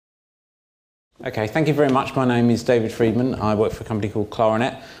Okay, thank you very much. My name is David Freedman. I work for a company called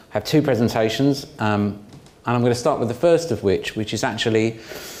Claranet. I have two presentations, and I'm going to start with the first of which is actually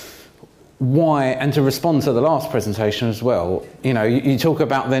why, and to respond to the last presentation as well. You know, you talk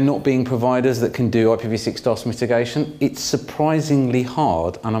about there not being providers that can do IPv6 DoS mitigation. It's surprisingly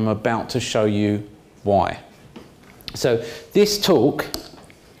hard, and I'm about to show you why. So this talk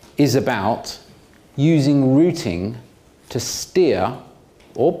is about using routing to steer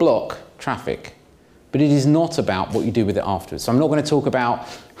or block traffic, but it is not about what you do with it afterwards. So I'm not going to talk about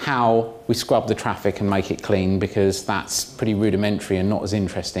how we scrub the traffic and make it clean, because that's pretty rudimentary and not as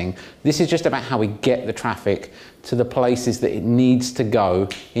interesting. This is just about how we get the traffic to the places that it needs to go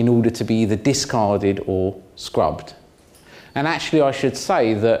in order to be either discarded or scrubbed. And actually, I should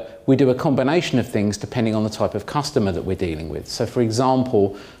say that we do a combination of things depending on the type of customer that we're dealing with. So for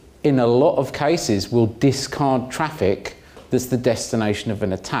example, in a lot of cases, we'll discard traffic that's the destination of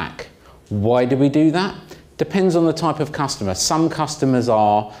an attack. Why do we do that? Depends on the type of customer. Some customers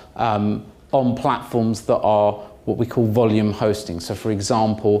are on platforms that are what we call volume hosting. So for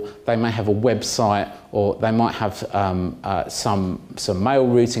example, they may have a website, or they might have some mail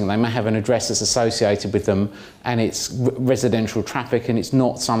routing, and they may have an address that's associated with them, and it's residential traffic, and it's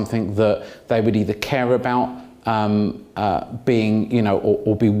not something that they would either care about being, you know,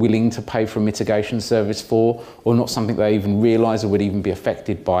 or be willing to pay for a mitigation service for, or not something they even realise or would even be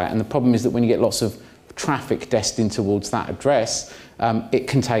affected by it. And the problem is that when you get lots of traffic destined towards that address, it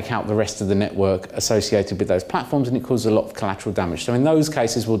can take out the rest of the network associated with those platforms, and it causes a lot of collateral damage. So in those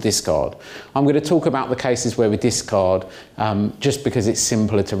cases, we'll discard. I'm going to talk about the cases where we discard just because it's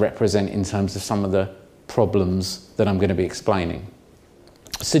simpler to represent in terms of some of the problems that I'm going to be explaining.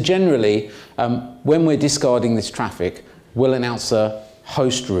 So generally, when we're discarding this traffic, we'll announce a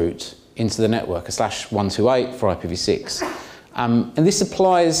host route into the network, a /128 for IPv6. And this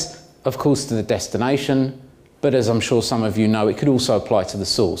applies, of course, to the destination, but as I'm sure some of you know, it could also apply to the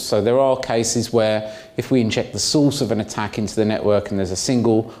source. So there are cases where if we inject the source of an attack into the network and there's a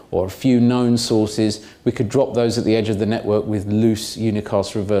single or a few known sources, we could drop those at the edge of the network with loose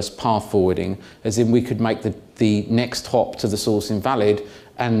unicast reverse path forwarding, as in we could make the next hop to the source invalid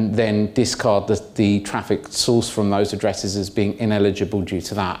and then discard the traffic source from those addresses as being ineligible due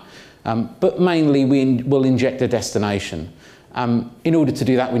to that. But mainly we will inject a destination. In order to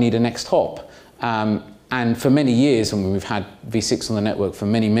do that, we need a next hop. And for many years, and we've had V6 on the network for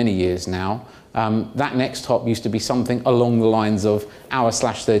many, many years now, that next hop used to be something along the lines of our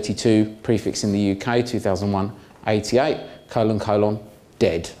 /32 prefix in the UK, 2001/88, :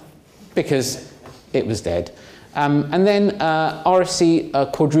 dead, because it was dead. And then RFC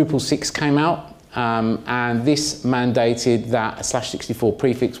quadruple 6 came out, and this mandated that a /64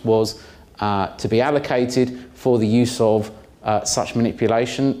 prefix was to be allocated for the use of such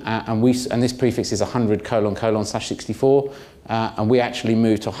manipulation, and this prefix is 100::/64, and we actually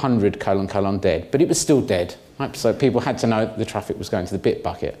moved to 100::, dead, but it was still dead, right? So people had to know the traffic was going to the bit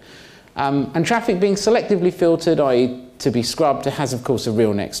bucket. And traffic being selectively filtered, i.e. to be scrubbed, it has of course a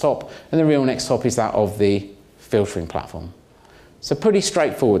real next hop, and the real next hop is that of the filtering platform. So pretty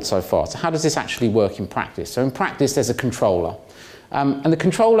straightforward so far. So how does this actually work in practice? So in practice, there's a controller, and the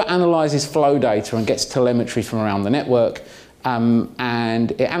controller analyzes flow data and gets telemetry from around the network,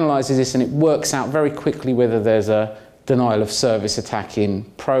 and it analyzes this and it works out very quickly whether there's a denial of service attack in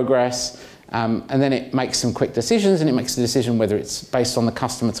progress, and then it makes some quick decisions, and it makes a decision whether it's based on the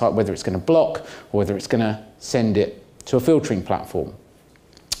customer type, whether it's going to block or whether it's going to send it to a filtering platform.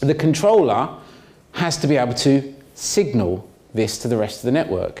 The controller has to be able to signal this to the rest of the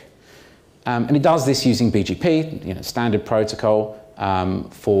network. And it does this using BGP, you know, standard protocol,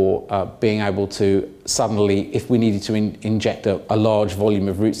 for being able to suddenly, if we needed to inject a large volume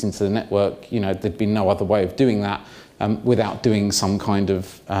of routes into the network, you know, there'd be no other way of doing that without doing some kind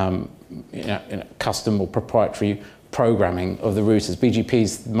of custom or proprietary programming of the routers. BGP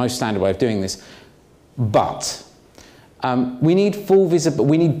is the most standard way of doing this, but we need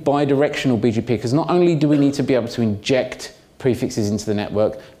we need bidirectional BGP, because not only do we need to be able to inject prefixes into the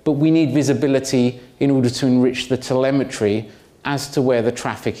network, but we need visibility in order to enrich the telemetry as to where the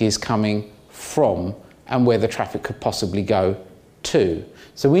traffic is coming from and where the traffic could possibly go to.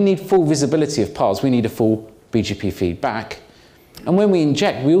 So we need full visibility of paths. We need a full BGP feedback. And when we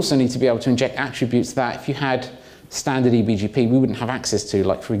inject, we also need to be able to inject attributes that if you had standard eBGP, we wouldn't have access to,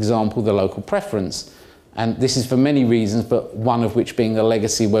 like for example, the local preference. And this is for many reasons, but one of which being the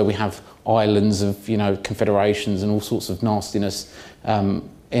legacy where we have islands of, you know, confederations and all sorts of nastiness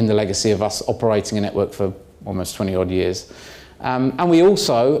in the legacy of us operating a network for almost 20 odd years. And we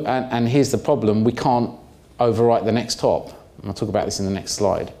also, and here's the problem, we can't overwrite the next hop. And I'll talk about this in the next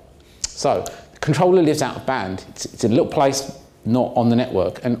slide. So controller lives out of band. It's a little place not on the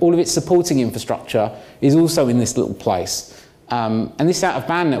network, and all of its supporting infrastructure is also in this little place. And this out of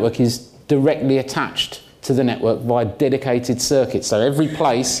band network is directly attached to the network via dedicated circuits. So every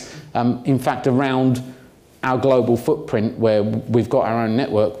place, in fact, around our global footprint where we've got our own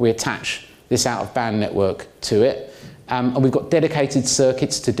network, we attach this out of band network to it. And we've got dedicated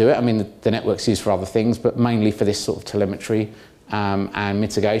circuits to do it. I mean, the network's used for other things, but mainly for this sort of telemetry and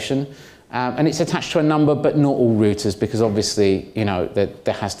mitigation. And it's attached to a number, but not all routers, because obviously, you know,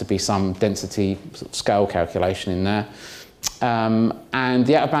 there has to be some density sort of scale calculation in there. And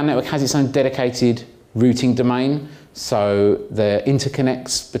the out-of-band network has its own dedicated routing domain. So the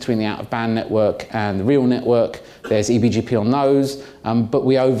interconnects between the out-of-band network and the real network, there's eBGP on those, but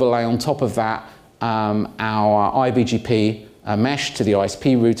we overlay on top of that our iBGP mesh to the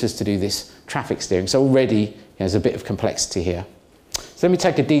ISP routers to do this traffic steering. So already there's a bit of complexity here. So let me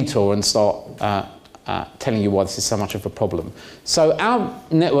take a detour and start telling you why this is so much of a problem. So our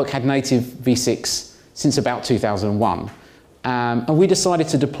network had native v6 since about 2001. And we decided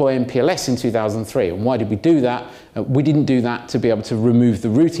to deploy MPLS in 2003. And why did we do that? We didn't do that to be able to remove the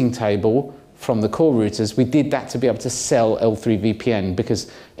routing table from the core routers. We did that to be able to sell L3 VPN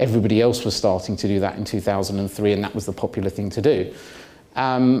because everybody else was starting to do that in 2003, and that was the popular thing to do.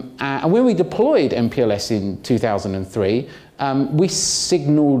 And when we deployed MPLS in 2003, we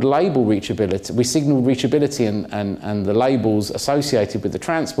signaled label reachability. We signaled reachability and the labels associated with the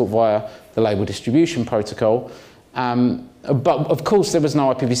transport via the label distribution protocol. But of course there was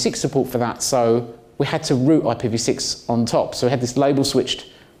no IPv6 support for that, so we had to route IPv6 on top. So we had this label switched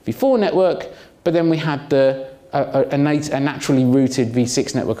v4 network, but then we had a naturally routed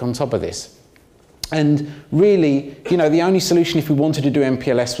v6 network on top of this. And really, you know, the only solution if we wanted to do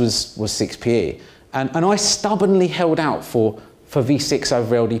MPLS was 6PE. And I stubbornly held out for v6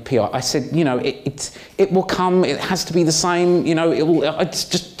 over LDP. I said, you know, it will come, it has to be the same, you know, it will,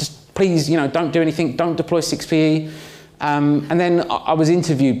 just please, you know, don't do anything, don't deploy 6PE. And then I was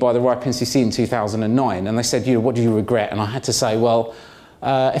interviewed by the RIPE NCC in 2009, and they said, you know, what do you regret? And I had to say, well,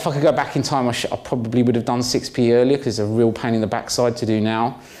 if I could go back in time, I probably would have done 6PE earlier, because it's a real pain in the backside to do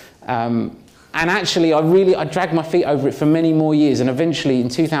now. And actually, I dragged my feet over it for many more years, and eventually in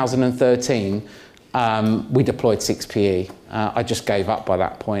 2013, we deployed 6PE. I just gave up by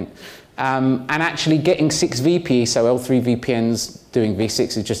that point. And actually getting 6VPE, so L3 VPNs doing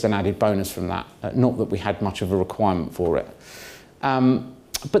V6 is just an added bonus from that, not that we had much of a requirement for it.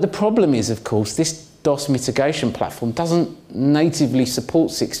 But the problem is, of course, this DoS mitigation platform doesn't natively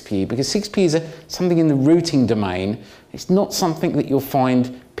support 6PE, because 6PE is something in the routing domain. It's not something that you'll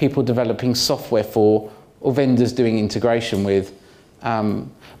find people developing software for or vendors doing integration with.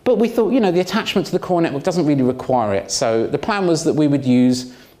 But we thought, you know, the attachment to the core network doesn't really require it. So the plan was that we would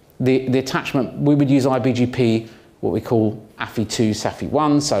use the attachment, we would use iBGP, what we call AFI2,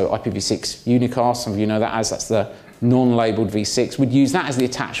 SAFI1, so IPv6 unicast, some of you know that as, that's the non-labeled v6. We'd use that as the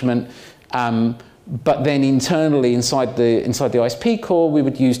attachment, but then internally inside the ISP core, we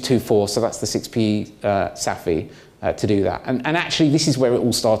would use 2.4, so that's the 6P SAFI to do that. And actually, this is where it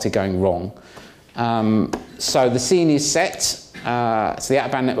all started going wrong. So the scene is set. So the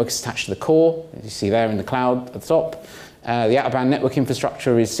out-of-band network is attached to the core, as you see there in the cloud at the top. The out-of-band network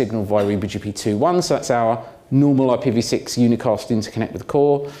infrastructure is signaled via eBGP 2.1, so that's our normal IPv6 unicast interconnect with the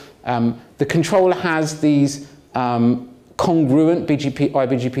core. The controller has these congruent iBGP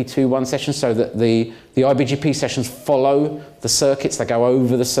 2.1 sessions, so that the iBGP sessions follow the circuits, they go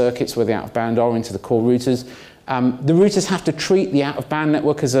over the circuits where the out-of-band are into the core routers. The routers have to treat the out-of-band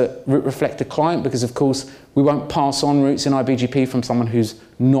network as a route reflector client, because of course we won't pass on routes in iBGP from someone who's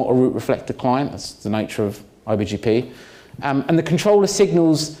not a route reflector client. That's the nature of iBGP. And the controller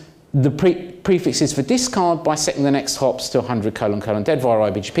signals the prefixes for discard by setting the next hops to 100::dead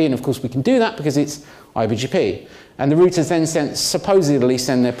via iBGP, and of course we can do that because it's iBGP. And the routers then supposedly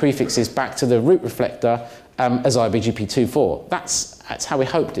send their prefixes back to the route reflector as iBGP 2.4. That's how we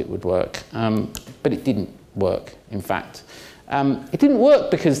hoped it would work, but it didn't work, in fact. It didn't work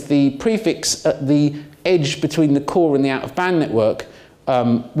because the prefix at the edge between the core and the out-of-band network,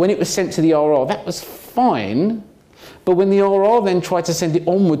 when it was sent to the RR, that was fine, but when the RR then tried to send it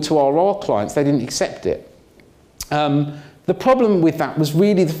onward to RR clients, they didn't accept it. The problem with that was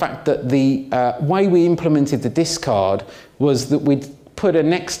really the fact that the way we implemented the discard was that we'd put a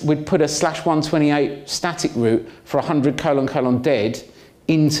 /128 static route for 100::dead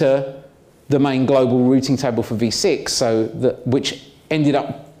into the main global routing table for v6, so which ended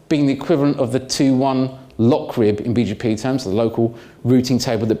up being the equivalent of the 2.1 lock rib in BGP terms, the local routing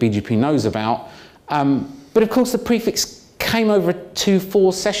table that BGP knows about. But of course the prefix came over a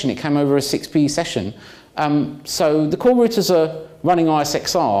 2.4 session, it came over a 6P session. So the core routers are running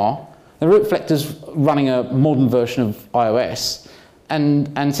ISXR, the root reflector's running a modern version of iOS,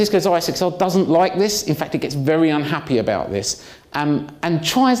 and Cisco's ISXR doesn't like this. In fact, it gets very unhappy about this. And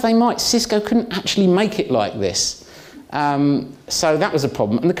try as they might, Cisco couldn't actually make it like this. So that was a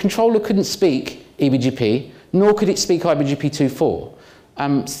problem. And the controller couldn't speak eBGP, nor could it speak IBGP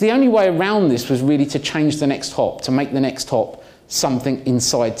 2.4. So the only way around this was really to change the next hop, to make the next hop something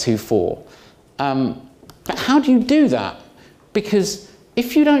inside 2.4. But how do you do that? Because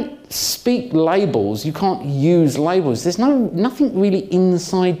if you don't speak labels, you can't use labels. There's nothing really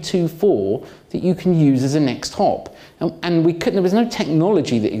inside 2.4 that you can use as a next hop. And there was no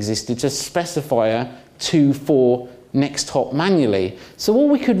technology that existed to specify a 2.4 next hop manually. So all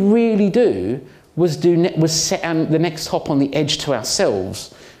we could really do was set the next hop on the edge to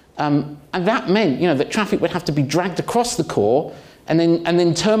ourselves. And that meant, that traffic would have to be dragged across the core and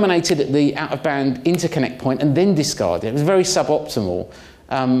then terminated at the out-of-band interconnect point and then discarded. It was very suboptimal.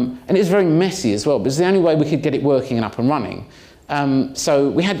 And it was very messy as well, but it was the only way we could get it working and up and running. So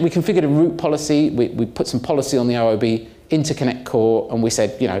we configured a route policy, we put some policy on the OOB interconnect core, and we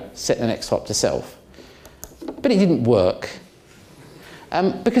said, set the next hop to self. But it didn't work.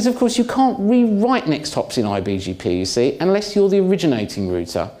 Because of course you can't rewrite next hops in IBGP, you see, unless you're the originating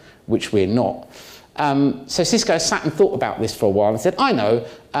router, which we're not. So Cisco sat and thought about this for a while and said, I know,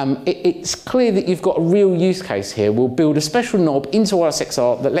 it's clear that you've got a real use case here. We'll build a special knob into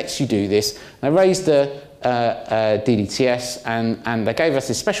ISXR that lets you do this. And they raised the DDTS and they gave us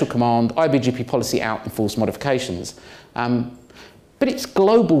this special command, IBGP policy out and false modifications. But it's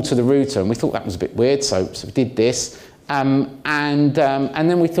global to the router, and we thought that was a bit weird, so we did this. And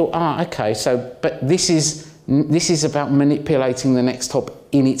then we thought, okay, but this is about manipulating the next hop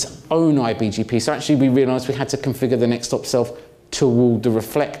in its own IBGP. So actually we realised we had to configure the next hop self toward the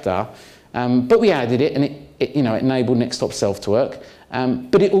reflector. But we added it, and it enabled next hop self to work.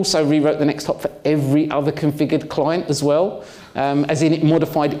 But it also rewrote the next hop for every other configured client as well, as in it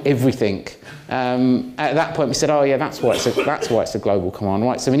modified everything. At that point we said, oh yeah, that's why it's a global command,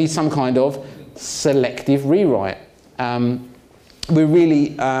 right? So we need some kind of selective rewrite. We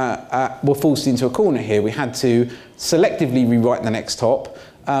really were forced into a corner here. We had to selectively rewrite the next hop.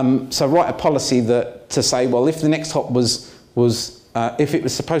 So write a policy to say, well, if the next hop if it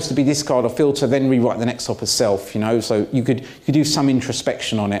was supposed to be discard or filter, then rewrite the next hop as self, so you could do some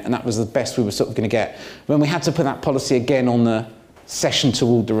introspection on it, and that was the best we were sort of going to get. When we had to put that policy again on the session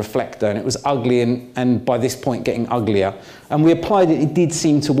toward the reflector, and it was ugly, and by this point getting uglier. And we applied it, it did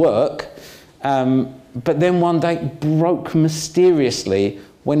seem to work, but then one day it broke mysteriously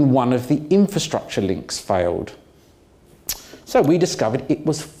when one of the infrastructure links failed. So we discovered it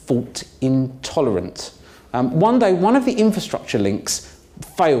was fault intolerant. One day, one of the infrastructure links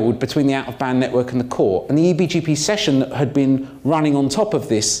failed between the out-of-band network and the core, and the eBGP session that had been running on top of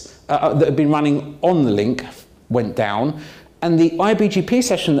this, that had been running on the link, went down, and the IBGP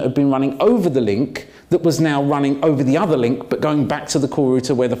session that had been running over the link, that was now running over the other link, but going back to the core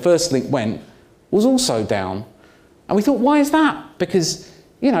router where the first link went, was also down. And we thought, why is that? Because,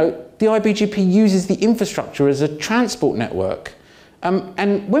 the IBGP uses the infrastructure as a transport network.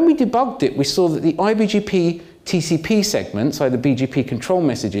 And when we debugged it, we saw that the IBGP TCP segments, so the BGP control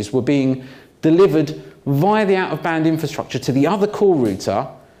messages, were being delivered via the out-of-band infrastructure to the other core router,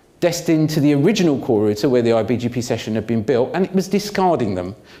 destined to the original core router where the IBGP session had been built, and it was discarding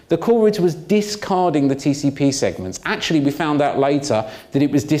them. The core router was discarding the TCP segments. Actually, we found out later that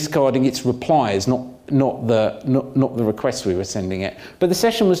it was discarding its replies, not the requests we were sending it. But the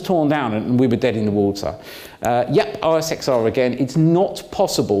session was torn down and we were dead in the water. Yep, ISXR again, it's not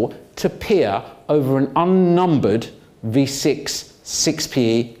possible to peer over an unnumbered v6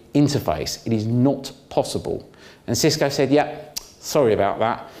 6PE interface. It is not possible. And Cisco said, yep, sorry about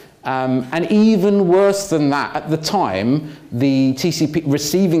that. And even worse than that, at the time, the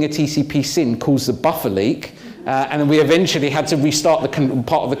receiving a TCP SYN caused a buffer leak, and then we eventually had to restart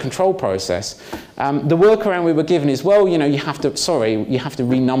part of the control process. The workaround we were given is, well, you have to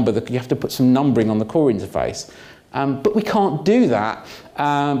renumber, you have to put some numbering on the core interface. But we can't do that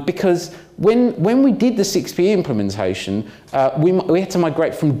because when we did the 6PE implementation, we had to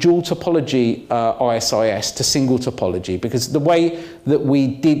migrate from dual topology ISIS to single topology, because the way that we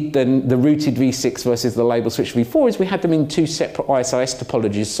did the routed v6 versus the label switch v4 is we had them in two separate ISIS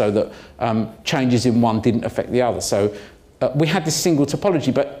topologies so that changes in one didn't affect the other. So we had this single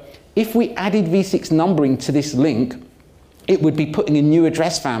topology, but if we added v6 numbering to this link, it would be putting a new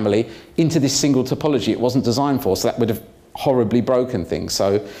address family into this single topology it wasn't designed for, so that would have horribly broken things.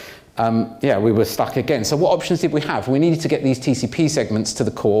 So yeah, we were stuck again. So what options did we have? We needed to get these TCP segments to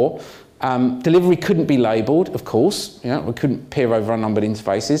the core. Delivery couldn't be labelled, of course. You know, we couldn't peer over unnumbered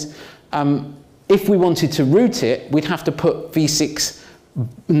interfaces. If we wanted to route it, we'd have to put V6,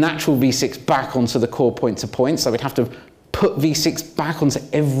 natural V6 back onto the core point-to-point. So we'd have to put V6 back onto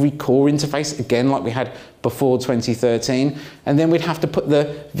every core interface, again, like we had before 2013. And then we'd have to put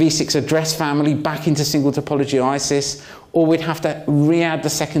the V6 address family back into single topology ISIS, or we'd have to re-add the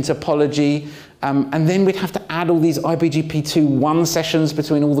second topology. And then we'd have to add all these IBGP2.1 sessions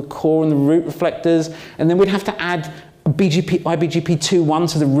between all the core and the root reflectors. And then we'd have to add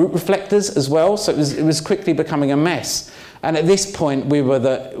IBGP2.1 to the root reflectors as well. So it was quickly becoming a mess. And at this point, we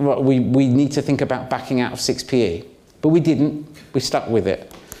need to think about backing out of 6PE. But we didn't. We stuck with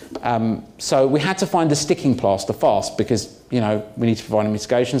it. So we had to find a sticking plaster fast because, you know, we need to provide a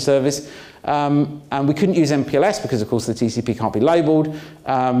mitigation service. And we couldn't use MPLS because, of course, the TCP can't be labelled.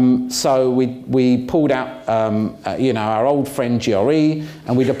 So we pulled out, you know, our old friend GRE,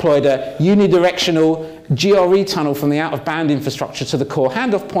 and we deployed a unidirectional GRE tunnel from the out-of-band infrastructure to the core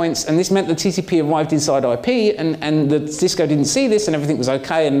handoff points. And this meant the TCP arrived inside IP, and the Cisco didn't see this, and everything was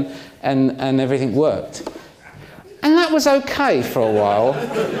OK, and everything worked. And that was okay for a while.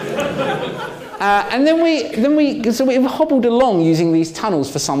 And then we hobbled along using these tunnels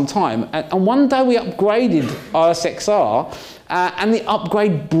for some time. And one day we upgraded ISXR, and the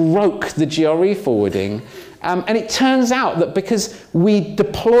upgrade broke the GRE forwarding. And it turns out that because we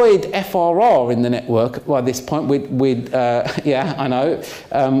deployed FRR in the network, well, at this point, yeah, I know,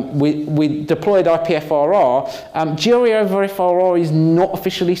 we deployed IPFRR, GRE over FRR is not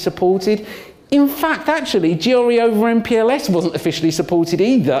officially supported. In fact, actually, GRE over MPLS wasn't officially supported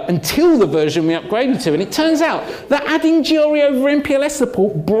either until the version we upgraded to. And it turns out that adding GRE over MPLS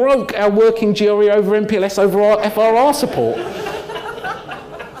support broke our working GRE over MPLS over our FRR support.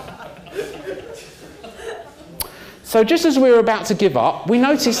 So just as we were about to give up, we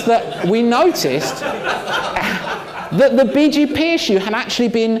noticed that the BGP issue had actually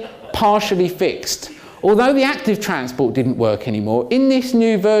been partially fixed. Although the active transport didn't work anymore, in this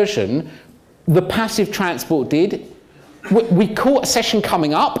new version, the passive transport did. We caught a session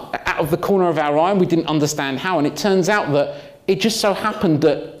coming up out of the corner of our eye, and we didn't understand how, and it turns out that it just so happened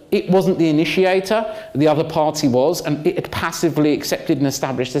that it wasn't the initiator, the other party was, and it had passively accepted and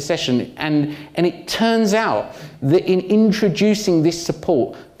established the session. And it turns out that in introducing this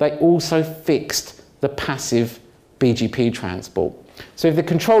support, they also fixed the passive BGP transport. So if the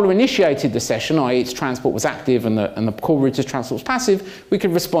controller initiated the session, i.e. its transport was active and the core router's transport was passive, we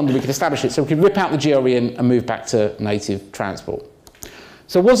could respond and we could establish it. So we could rip out the GRE and move back to native transport.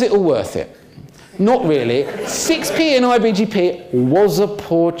 So was it all worth it? Not really. 6P and IBGP was a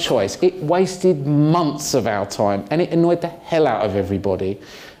poor choice. It wasted months of our time and it annoyed the hell out of everybody.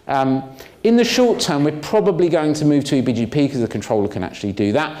 In the short term, we're probably going to move to eBGP because the controller can actually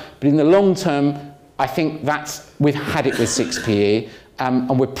do that. But in the long term, I think we've had it with 6PE,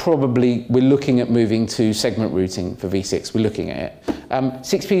 and we're looking at moving to segment routing for V6. We're looking at it.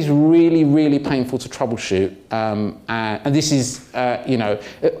 6P is really, really painful to troubleshoot, and this is, you know,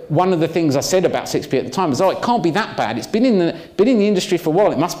 one of the things I said about 6P at the time was, oh, it can't be that bad. It's been in the industry for a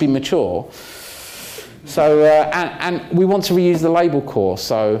while. It must be mature. So, and we want to reuse the label core.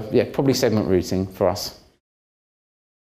 So, yeah, probably segment routing for us.